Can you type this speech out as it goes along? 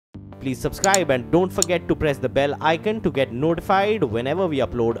please subscribe and don't forget to press the bell icon to get notified whenever we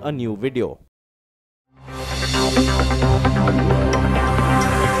upload a new video.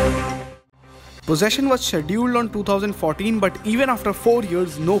 Possession was scheduled on 2014, but even after 4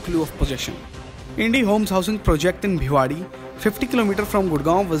 years, no clue of possession. Indie Homes housing project in Bhiwadi, 50 km from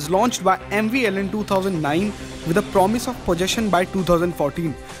Gurgaon, was launched by MVL in 2009 with a promise of possession by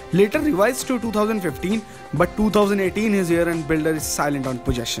 2014. Later revised to 2015, but 2018 is here and builder is silent on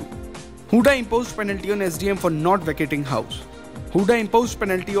possession. Huda imposed penalty on SDM for not vacating house. Huda imposed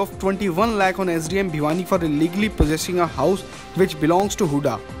penalty of 21 lakh on SDM Bhiwani for illegally possessing a house which belongs to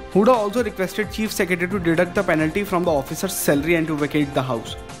Huda. Huda also requested Chief Secretary to deduct the penalty from the officer's salary and to vacate the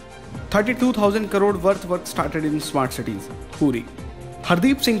house. 32,000 crore worth work started in smart cities. Puri.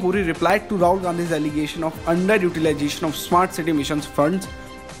 Hardeep Singh Puri replied to Rahul Gandhi's allegation of underutilization of smart city missions funds.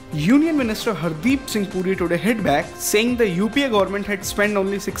 Union Minister Hardeep Singh Puri today hit back, saying the UPA government had spent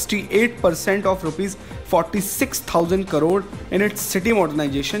only 68% of rupees 46,000 crore in its city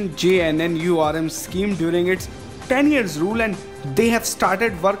modernization JNNURM scheme during its 10 years rule, and they have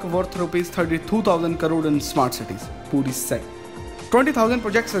started work worth rupees 32,000 crore in smart cities, Puri said. 20,000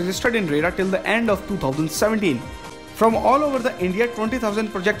 projects registered in RERA till the end of 2017. From all over the India, 20,000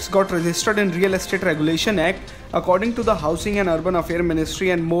 projects got registered in Real Estate Regulation Act according to the Housing and Urban Affairs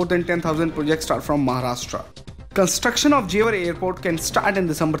Ministry, and more than 10,000 projects are from Maharashtra. Construction of Jewar Airport can start in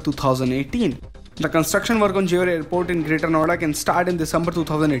December 2018. The construction work on Jewar Airport in Greater Noida can start in December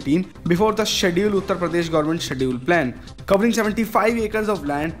 2018 before the scheduled Uttar Pradesh government schedule plan. Covering 75 acres of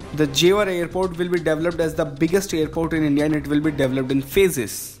land, the Jewar Airport will be developed as the biggest airport in India, and it will be developed in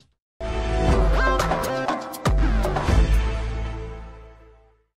phases.